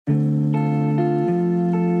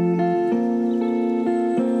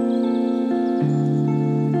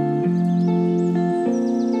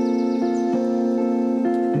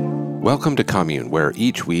Welcome to Commune, where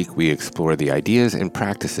each week we explore the ideas and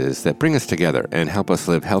practices that bring us together and help us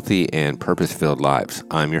live healthy and purpose-filled lives.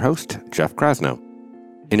 I'm your host, Jeff Krasno.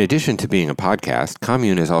 In addition to being a podcast,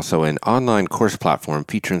 Commune is also an online course platform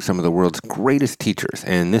featuring some of the world's greatest teachers.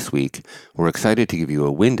 And this week, we're excited to give you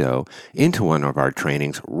a window into one of our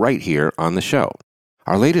trainings right here on the show.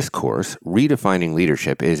 Our latest course, Redefining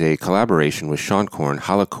Leadership, is a collaboration with Sean Korn,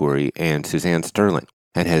 Hala Khouri, and Suzanne Sterling,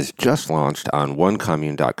 and has just launched on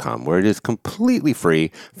onecommune.com, where it is completely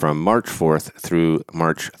free from March 4th through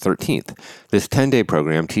March 13th. This 10-day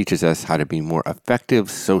program teaches us how to be more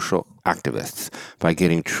effective social activists by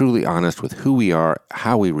getting truly honest with who we are,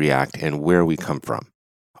 how we react, and where we come from.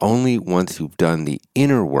 Only once you've done the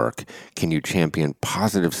inner work can you champion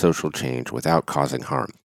positive social change without causing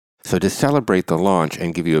harm. So to celebrate the launch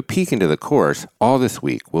and give you a peek into the course, all this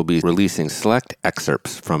week we'll be releasing select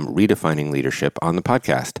excerpts from Redefining Leadership on the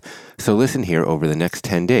podcast. So listen here over the next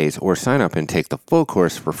 10 days or sign up and take the full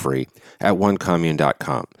course for free at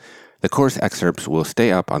onecommune.com. The course excerpts will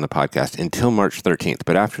stay up on the podcast until March 13th,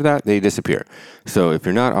 but after that, they disappear. So if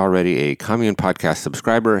you're not already a Commune Podcast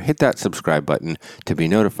subscriber, hit that subscribe button to be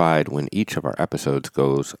notified when each of our episodes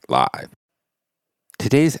goes live.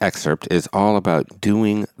 Today's excerpt is all about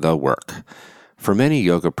doing the work. For many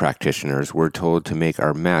yoga practitioners, we're told to make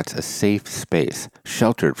our mats a safe space,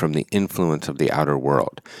 sheltered from the influence of the outer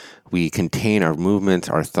world. We contain our movements,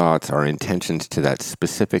 our thoughts, our intentions to that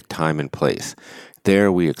specific time and place.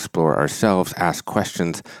 There we explore ourselves, ask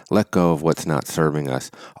questions, let go of what's not serving us,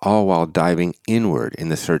 all while diving inward in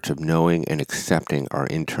the search of knowing and accepting our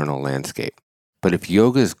internal landscape. But if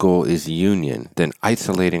yoga's goal is union, then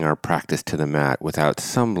isolating our practice to the mat without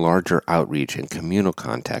some larger outreach and communal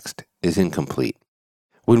context is incomplete.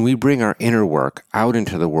 When we bring our inner work out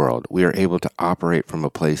into the world, we are able to operate from a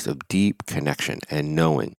place of deep connection and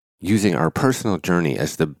knowing, using our personal journey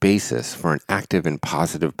as the basis for an active and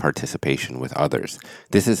positive participation with others.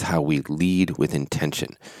 This is how we lead with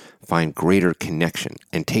intention, find greater connection,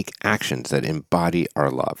 and take actions that embody our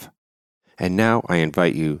love. And now I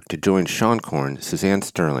invite you to join Sean Korn, Suzanne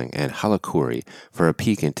Sterling, and Hala Khouri for a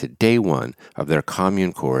peek into day one of their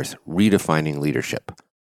Commune course, Redefining Leadership.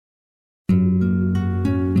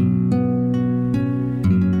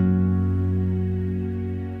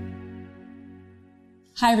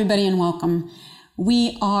 Hi, everybody, and welcome.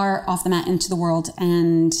 We are off the mat into the world,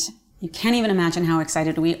 and you can't even imagine how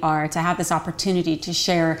excited we are to have this opportunity to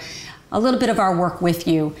share a little bit of our work with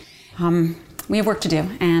you. We have work to do,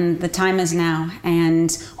 and the time is now,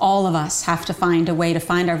 and all of us have to find a way to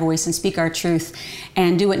find our voice and speak our truth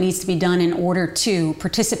and do what needs to be done in order to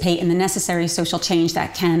participate in the necessary social change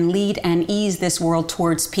that can lead and ease this world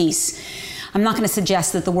towards peace. I'm not going to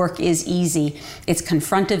suggest that the work is easy. It's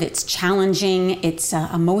confrontive, it's challenging, it's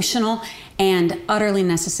emotional, and utterly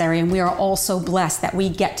necessary, and we are all so blessed that we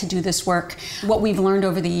get to do this work. What we've learned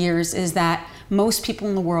over the years is that most people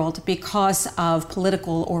in the world, because of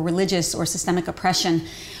political or religious or systemic oppression,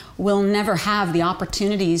 will never have the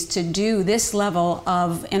opportunities to do this level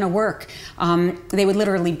of inner work. They would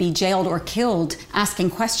literally be jailed or killed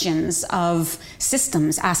asking questions of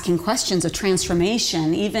systems, asking questions of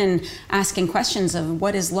transformation, even asking questions of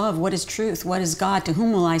what is love, what is truth, what is God, to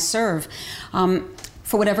whom will I serve?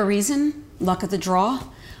 For whatever reason, luck of the draw,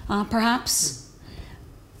 perhaps,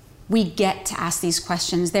 we get to ask these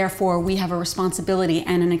questions. Therefore, we have a responsibility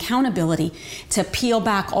and an accountability to peel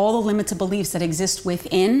back all the limited beliefs that exist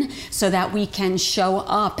within so that we can show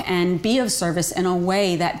up and be of service in a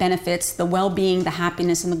way that benefits the well-being, the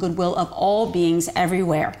happiness, and the goodwill of all beings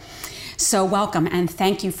everywhere. So welcome and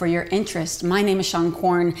thank you for your interest. My name is Sean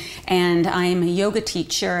Korn, and I am a yoga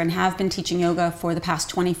teacher and have been teaching yoga for the past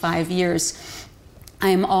 25 years. I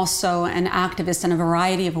am also an activist in a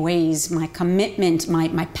variety of ways. My commitment,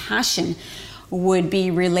 my passion would be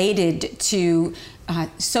related to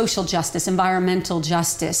social justice, environmental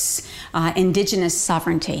justice, indigenous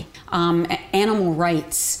sovereignty, animal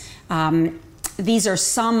rights. These are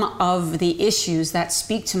some of the issues that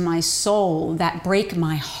speak to my soul, that break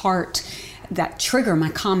my heart, that trigger my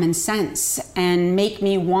common sense and make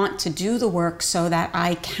me want to do the work so that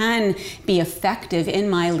I can be effective in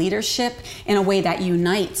my leadership in a way that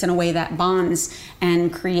unites, in a way that bonds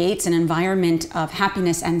and creates an environment of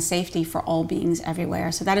happiness and safety for all beings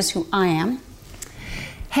everywhere. So that is who I am.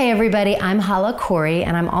 Hey everybody, I'm Hala Khouri,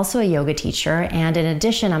 and I'm also a yoga teacher, and in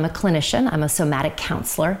addition, I'm a clinician. I'm a somatic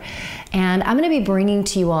counselor, And I'm going to be bringing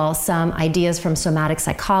to you all some ideas from somatic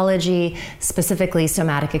psychology, specifically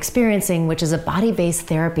somatic experiencing, which is a body-based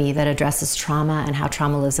therapy that addresses trauma and how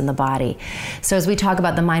trauma lives in the body. So as we talk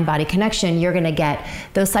about the mind-body connection, you're going to get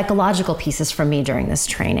those psychological pieces from me during this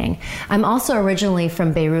training. I'm also originally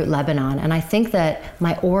from Beirut, Lebanon, and I think that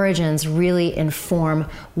my origins really inform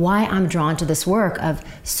why I'm drawn to this work of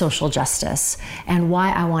social justice and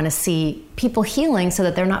why I want to see people healing so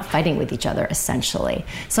that they're not fighting with each other, essentially.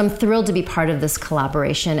 So I'm thrilled to be part of this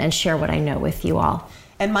collaboration and share what I know with you all.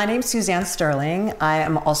 And my name's Suzanne Sterling. I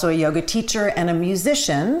am also a yoga teacher and a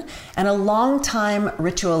musician and a longtime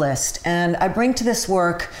ritualist. And I bring to this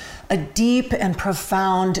work a deep and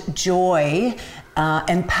profound joy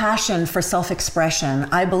and passion for self-expression.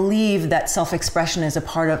 I believe that self-expression is a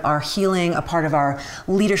part of our healing, a part of our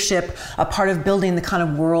leadership, a part of building the kind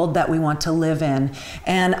of world that we want to live in.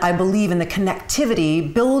 And I believe in the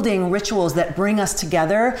connectivity, building rituals that bring us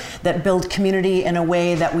together, that build community in a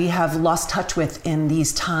way that we have lost touch with in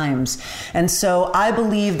these times. And so I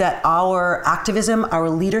believe that our activism, our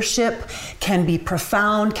leadership can be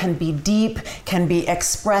profound, can be deep, can be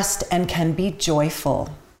expressed, and can be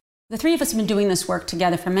joyful. The three of us have been doing this work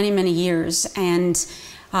together for many, many years, and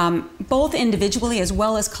both individually as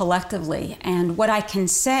well as collectively. And what I can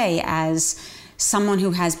say as someone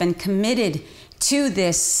who has been committed to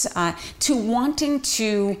this, to wanting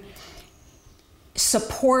to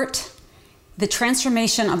support the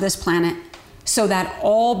transformation of this planet so that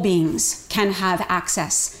all beings can have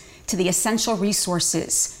access to the essential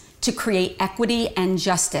resources to create equity and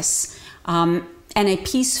justice and a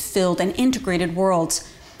peace-filled and integrated world.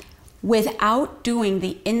 Without doing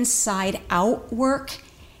the inside-out work,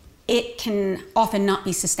 it can often not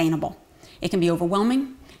be sustainable. It can be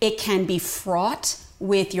overwhelming. It can be fraught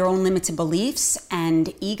with your own limited beliefs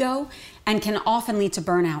and ego, and can often lead to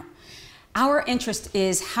burnout. Our interest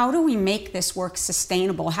is, how do we make this work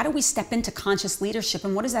sustainable? How do we step into conscious leadership,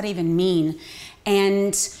 and what does that even mean?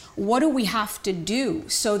 And what do we have to do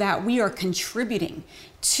so that we are contributing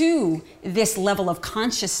to this level of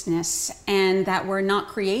consciousness and that we're not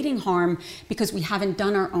creating harm because we haven't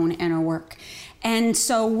done our own inner work? And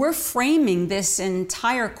so we're framing this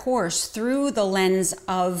entire course through the lens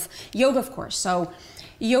of yoga, of course. So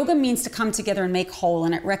yoga means to come together and make whole,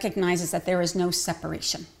 and it recognizes that there is no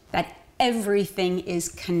separation, that everything is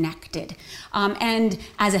connected. And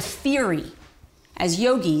as a theory, as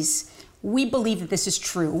yogis, we believe that this is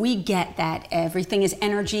true. We get that everything is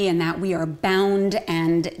energy and that we are bound,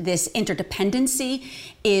 and this interdependency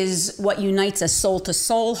is what unites us soul to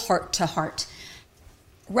soul, heart to heart.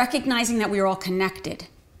 Recognizing that we are all connected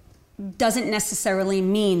doesn't necessarily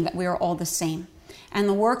mean that we are all the same. And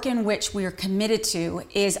the work in which we are committed to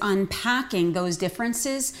is unpacking those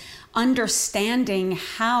differences, understanding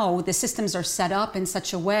how the systems are set up in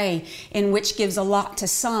such a way in which gives a lot to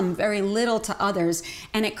some, very little to others,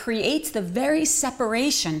 and it creates the very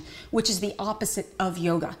separation which is the opposite of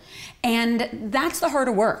yoga. And that's the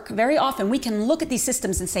harder work. Very often we can look at these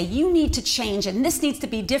systems and say, you need to change and this needs to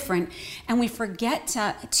be different, and we forget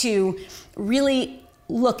to really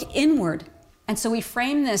look inward. And so we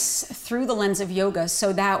frame this through the lens of yoga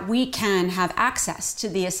so that we can have access to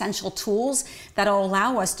the essential tools that will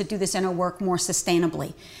allow us to do this inner work more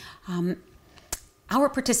sustainably. Our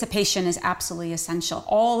participation is absolutely essential.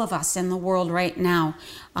 All of us in the world right now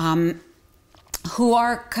who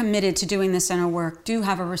are committed to doing this inner work do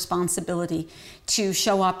have a responsibility to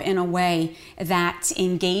show up in a way that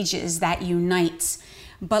engages, that unites.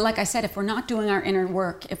 But like I said, if we're not doing our inner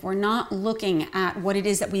work, if we're not looking at what it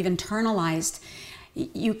is that we've internalized,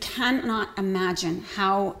 you cannot imagine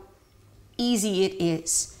how easy it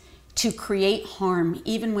is to create harm,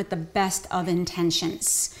 even with the best of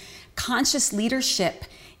intentions. Conscious leadership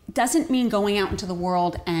doesn't mean going out into the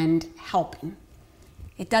world and helping.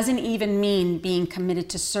 It doesn't even mean being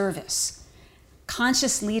committed to service.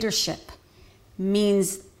 Conscious leadership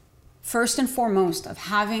means, first and foremost, of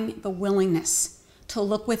having the willingness to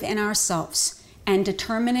look within ourselves and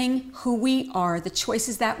determining who we are, the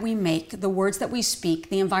choices that we make, the words that we speak,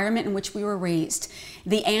 the environment in which we were raised,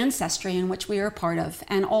 the ancestry in which we are a part of,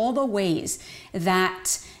 and all the ways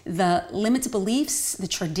that the limited beliefs, the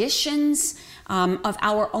traditions of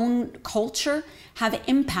our own culture have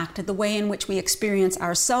impacted the way in which we experience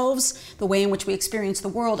ourselves, the way in which we experience the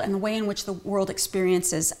world, and the way in which the world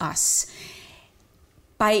experiences us.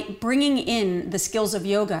 By bringing in the skills of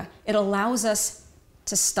yoga, it allows us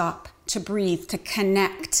to stop, to breathe, to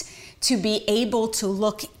connect, to be able to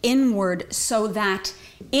look inward so that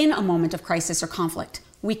in a moment of crisis or conflict,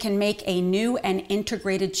 we can make a new and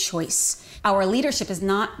integrated choice. Our leadership is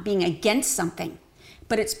not being against something,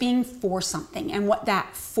 but it's being for something. And what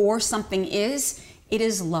that for something is, it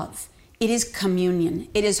is love. It is communion.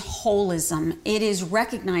 It is holism. It is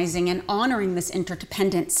recognizing and honoring this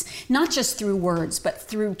interdependence, not just through words, but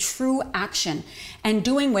through true action, and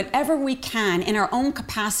doing whatever we can in our own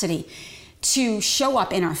capacity to show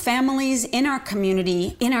up in our families, in our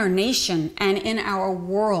community, in our nation, and in our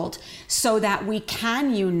world, so that we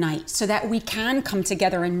can unite, so that we can come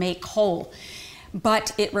together and make whole.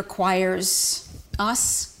 But it requires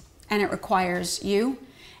us, and it requires you,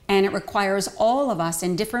 and it requires all of us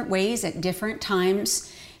in different ways at different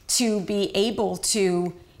times to be able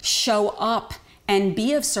to show up and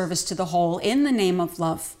be of service to the whole in the name of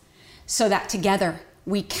love, so that together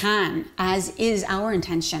we can, as is our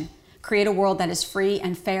intention, create a world that is free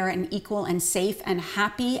and fair and equal and safe and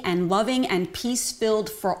happy and loving and peace-filled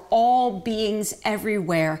for all beings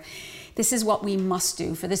everywhere. This is what we must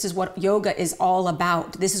do, for this is what yoga is all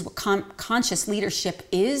about. This is what conscious leadership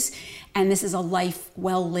is, and this is a life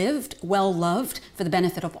well lived, well loved, for the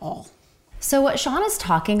benefit of all. So what Sean is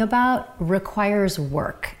talking about requires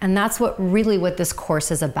work, and that's what this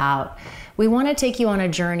course is about. We want to take you on a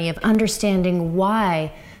journey of understanding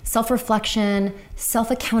why self-reflection,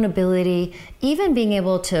 self-accountability, even being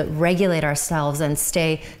able to regulate ourselves and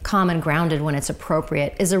stay calm and grounded when it's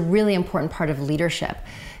appropriate is a really important part of leadership.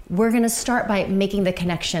 We're going to start by making the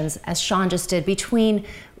connections, as Sean just did, between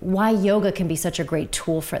why yoga can be such a great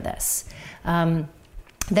tool for this.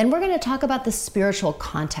 Then we're going to talk about the spiritual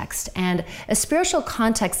context. And a spiritual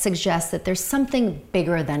context suggests that there's something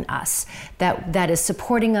bigger than us that is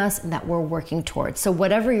supporting us and that we're working towards. So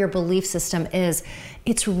whatever your belief system is,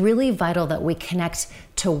 it's really vital that we connect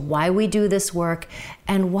to why we do this work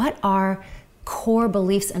and what our core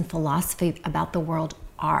beliefs and philosophy about the world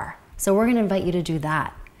are. So we're going to invite you to do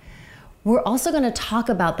that. We're also going to talk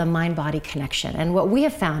about the mind-body connection. And what we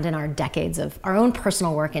have found in our decades of our own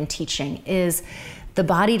personal work and teaching is the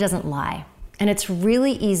body doesn't lie. And it's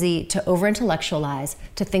really easy to over-intellectualize,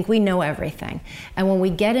 to think we know everything. And when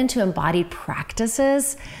we get into embodied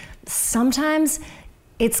practices, sometimes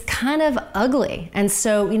it's kind of ugly. And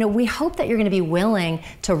so, we hope that you're going to be willing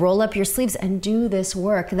to roll up your sleeves and do this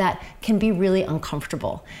work that can be really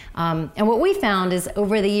uncomfortable. And what we found is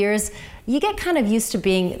over the years, you get kind of used to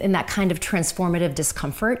being in that kind of transformative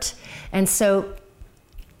discomfort. And so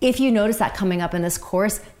if you notice that coming up in this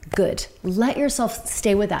course, good. Let yourself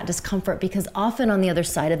stay with that discomfort, because often on the other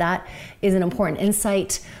side of that is an important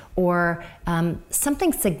insight or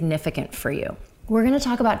something significant for you. We're going to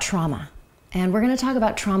talk about trauma. And we're going to talk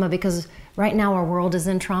about trauma because right now our world is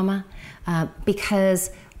in trauma,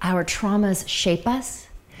 because our traumas shape us.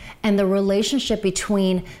 And the relationship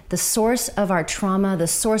between the source of our trauma, the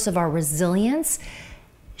source of our resilience,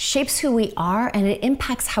 shapes who we are, and it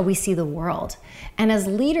impacts how we see the world. And as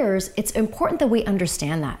leaders, it's important that we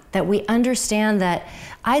understand that we understand that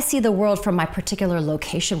I see the world from my particular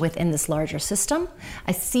location within this larger system.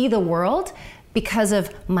 I see the world because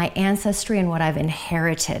of my ancestry and what I've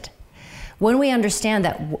inherited. When we understand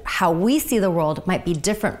that how we see the world might be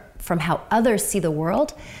different from how others see the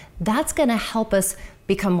world, that's going to help us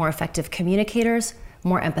become more effective communicators,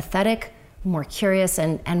 more empathetic, more curious,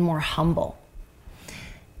 and more humble.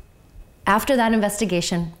 After that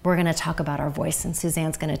investigation, we're going to talk about our voice, and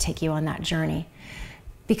Suzanne's going to take you on that journey.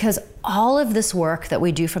 Because all of this work that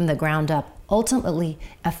we do from the ground up ultimately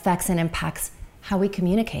affects and impacts how we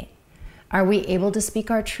communicate. Are we able to speak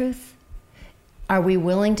our truth? Are we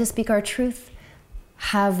willing to speak our truth?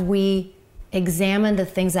 Have we examined the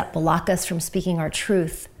things that block us from speaking our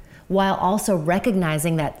truth, while also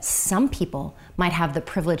recognizing that some people might have the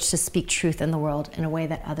privilege to speak truth in the world in a way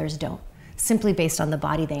that others don't, simply based on the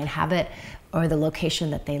body they inhabit or the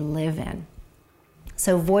location that they live in?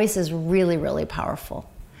 So voice is really, really powerful.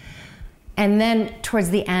 And then towards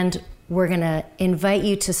the end, we're going to invite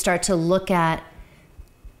you to start to look at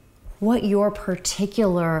what your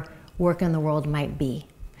particular work in the world might be.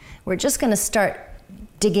 We're just going to start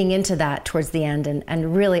digging into that towards the end,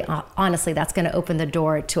 and really, honestly, that's going to open the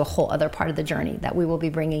door to a whole other part of the journey that we will be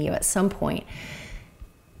bringing you at some point.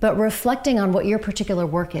 But reflecting on what your particular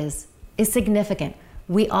work is significant.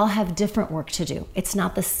 We all have different work to do. It's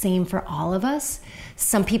not the same for all of us.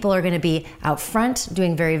 Some people are going to be out front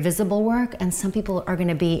doing very visible work, and some people are going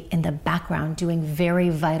to be in the background doing very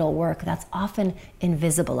vital work that's often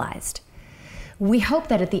invisibilized. We hope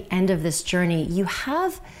that at the end of this journey, you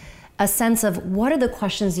have a sense of what are the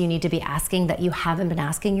questions you need to be asking that you haven't been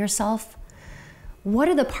asking yourself? What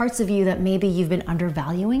are the parts of you that maybe you've been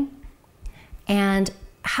undervaluing? And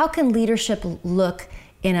how can leadership look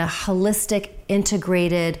in a holistic,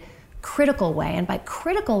 integrated, critical way? And by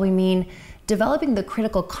critical, we mean developing the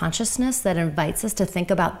critical consciousness that invites us to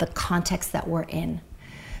think about the context that we're in.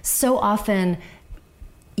 So often,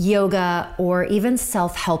 yoga or even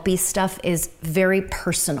self-helpy stuff is very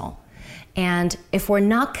personal. And if we're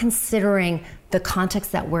not considering the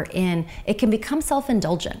context that we're in, it can become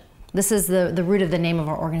self-indulgent. This is the root of the name of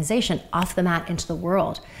our organization, Off the Mat into the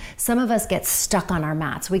World. Some of us get stuck on our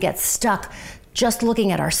mats. We get stuck just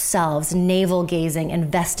looking at ourselves, navel-gazing,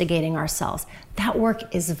 investigating ourselves. That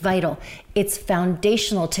work is vital. It's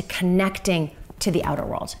foundational to connecting to the outer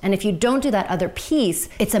world. And if you don't do that other piece,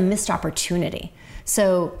 it's a missed opportunity.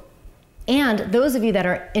 And those of you that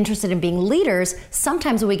are interested in being leaders,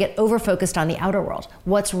 sometimes we get over-focused on the outer world.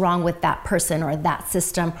 What's wrong with that person or that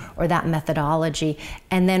system or that methodology?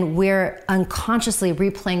 And then we're unconsciously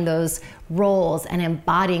replaying those roles and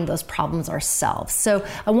embodying those problems ourselves. So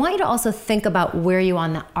I want you to also think about where you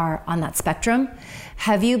are on that spectrum.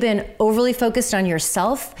 Have you been overly focused on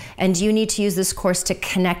yourself, and do you need to use this course to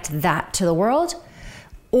connect that to the world?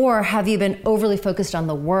 Or have you been overly focused on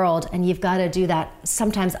the world, and you've got to do that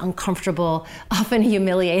sometimes uncomfortable, often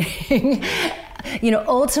humiliating,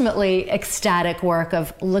 ultimately ecstatic work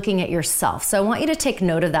of looking at yourself? So I want you to take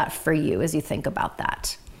note of that for you as you think about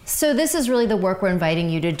that. So this is really the work we're inviting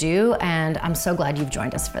you to do, and I'm so glad you've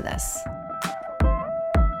joined us for this.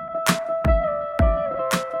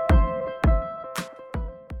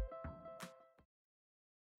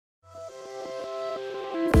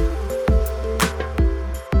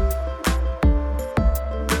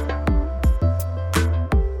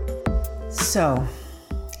 So,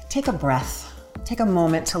 take a breath. Take a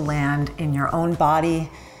moment to land in your own body,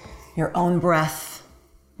 your own breath.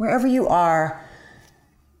 Wherever you are,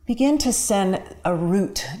 begin to send a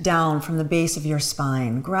root down from the base of your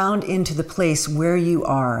spine. Ground into the place where you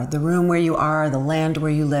are, the room where you are, the land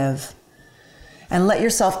where you live. And let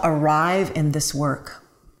yourself arrive in this work.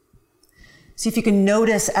 See if you can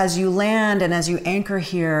notice as you land and as you anchor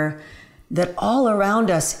here that all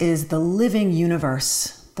around us is the living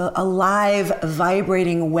universe. The alive,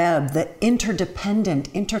 vibrating web, the interdependent,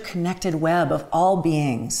 interconnected web of all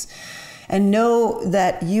beings. And know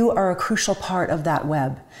that you are a crucial part of that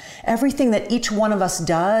web. Everything that each one of us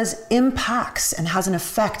does impacts and has an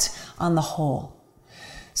effect on the whole.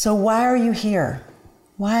 So why are you here?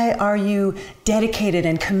 Why are you dedicated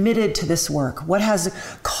and committed to this work? What has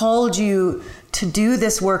called you to do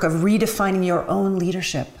this work of redefining your own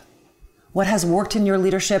leadership? What has worked in your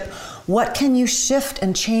leadership? What can you shift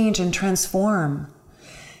and change and transform?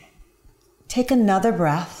 Take another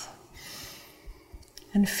breath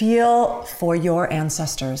and feel for your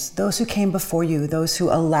ancestors, those who came before you, those who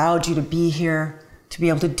allowed you to be here, to be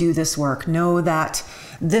able to do this work. Know that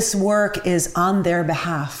this work is on their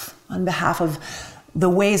behalf, on behalf of the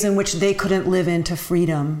ways in which they couldn't live into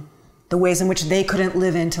freedom, the ways in which they couldn't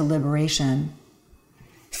live into liberation.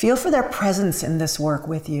 Feel for their presence in this work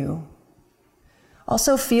with you.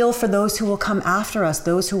 Also feel for those who will come after us,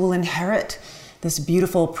 those who will inherit this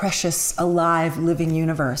beautiful, precious, alive, living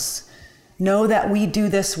universe. Know that we do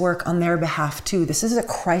this work on their behalf too. This is a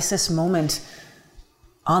crisis moment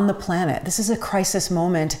on the planet. This is a crisis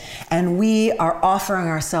moment, and we are offering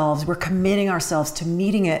ourselves, we're committing ourselves to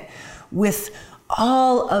meeting it with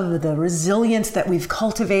all of the resilience that we've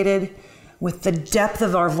cultivated, with the depth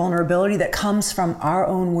of our vulnerability that comes from our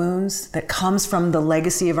own wounds, that comes from the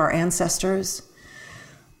legacy of our ancestors.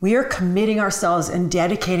 We are committing ourselves and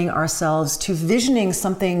dedicating ourselves to visioning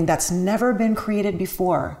something that's never been created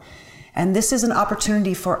before. And this is an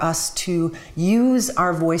opportunity for us to use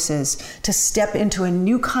our voices to step into a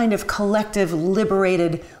new kind of collective,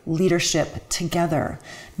 liberated leadership together.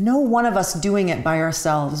 No one of us doing it by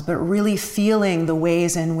ourselves, but really feeling the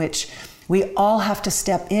ways in which we all have to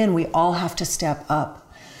step in, we all have to step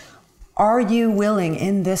up. Are you willing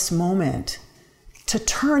in this moment to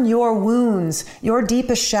turn your wounds, your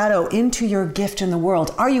deepest shadow, into your gift in the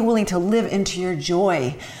world? Are you willing to live into your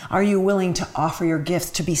joy? Are you willing to offer your gifts,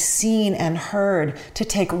 to be seen and heard, to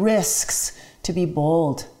take risks, to be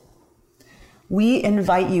bold? We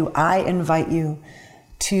invite you, I invite you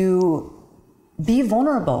to be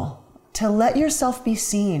vulnerable, to let yourself be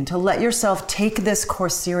seen, to let yourself take this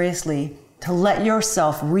course seriously, to let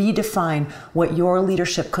yourself redefine what your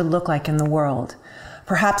leadership could look like in the world.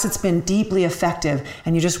 Perhaps it's been deeply effective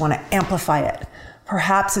and you just want to amplify it.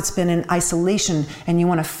 Perhaps it's been in isolation and you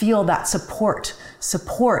want to feel that support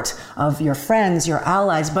of your friends, your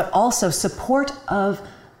allies, but also support of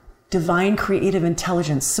divine creative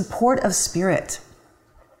intelligence, support of spirit.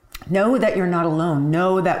 Know that you're not alone.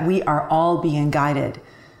 Know that we are all being guided.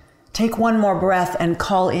 Take one more breath and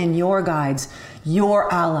call in your guides,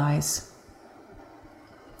 your allies.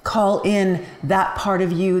 Call in that part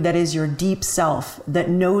of you that is your deep self, that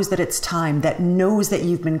knows that it's time, that knows that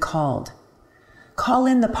you've been called. Call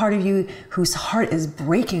in the part of you whose heart is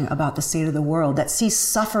breaking about the state of the world, that sees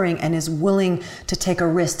suffering and is willing to take a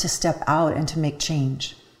risk to step out and to make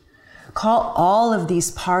change. Call all of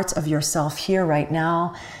these parts of yourself here right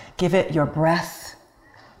now. Give it your breath.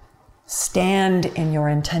 Stand in your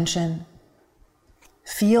intention.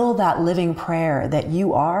 Feel that living prayer that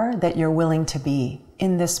you are, that you're willing to be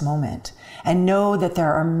in this moment. And know that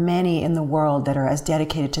there are many in the world that are as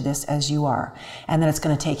dedicated to this as you are. And that it's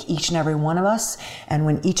going to take each and every one of us. And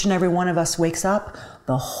when each and every one of us wakes up,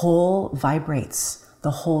 the whole vibrates, the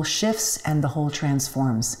whole shifts, and the whole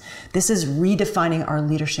transforms. This is redefining our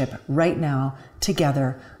leadership right now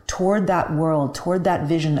together toward that world, toward that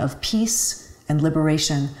vision of peace and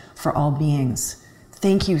liberation for all beings.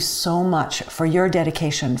 Thank you so much for your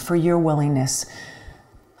dedication, for your willingness,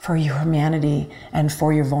 for your humanity, and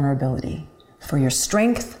for your vulnerability, for your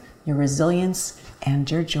strength, your resilience, and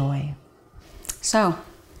your joy. So,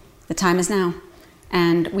 the time is now,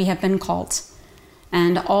 and we have been called,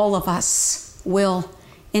 and all of us will,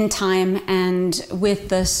 in time and with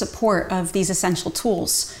the support of these essential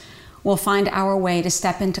tools, will find our way to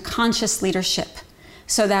step into conscious leadership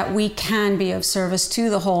so that we can be of service to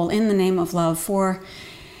the whole in the name of love for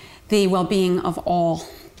the well-being of all.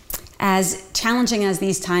 As challenging as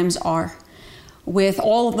these times are, with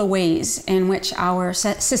all of the ways in which our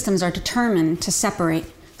systems are determined to separate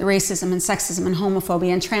the racism and sexism and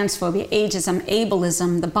homophobia and transphobia, ageism,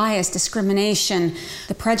 ableism, the bias, discrimination,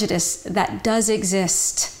 the prejudice that does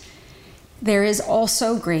exist, there is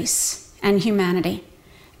also grace and humanity.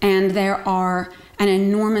 And there are an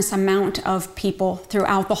enormous amount of people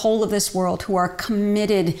throughout the whole of this world who are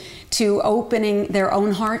committed to opening their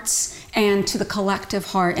own hearts and to the collective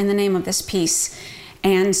heart in the name of this peace.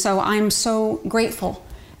 And so I'm so grateful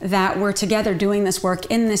that we're together doing this work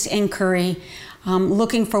in this inquiry,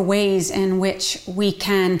 looking for ways in which we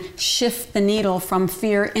can shift the needle from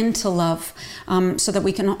fear into love, so that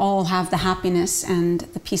we can all have the happiness and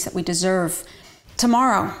the peace that we deserve.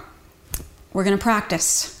 Tomorrow, we're going to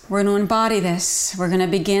practice. We're going to embody this. We're going to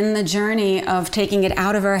begin the journey of taking it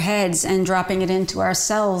out of our heads and dropping it into our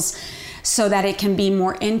cells so that it can be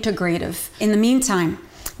more integrative. In the meantime,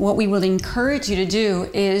 what we will encourage you to do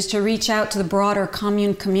is to reach out to the broader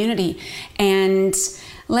commune community, and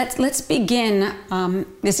let's begin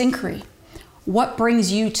this inquiry. What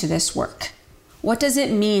brings you to this work? What does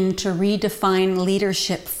it mean to redefine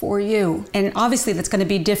leadership for you? And obviously that's going to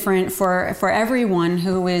be different for everyone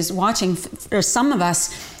who is watching. For some of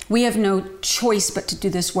us, we have no choice but to do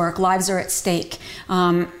this work. Lives are at stake.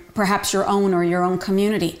 Perhaps your own or your own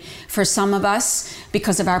community. For some of us,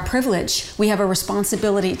 because of our privilege, we have a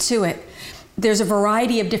responsibility to it. There's a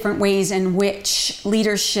variety of different ways in which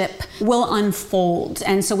leadership will unfold.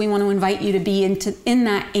 And so we want to invite you to be in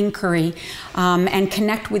that inquiry and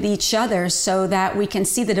connect with each other so that we can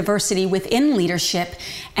see the diversity within leadership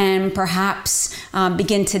and perhaps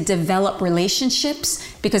begin to develop relationships.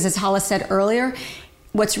 Because as Hala said earlier,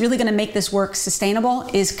 what's really going to make this work sustainable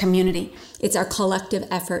is community. It's our collective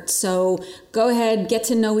effort. So go ahead, get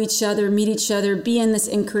to know each other, meet each other, be in this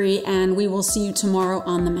inquiry, and we will see you tomorrow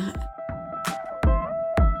on the mat.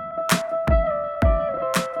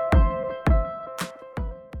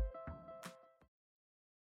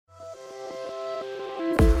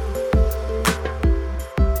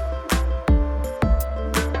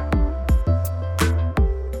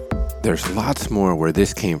 There's lots more where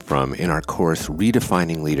this came from in our course,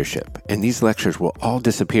 Redefining Leadership, and these lectures will all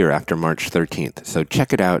disappear after March 13th, so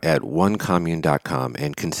check it out at onecommune.com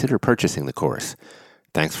and consider purchasing the course.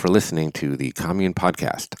 Thanks for listening to the Commune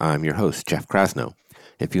Podcast. I'm your host, Jeff Krasno.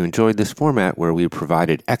 If you enjoyed this format where we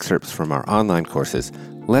provided excerpts from our online courses,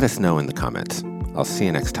 let us know in the comments. I'll see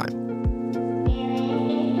you next time.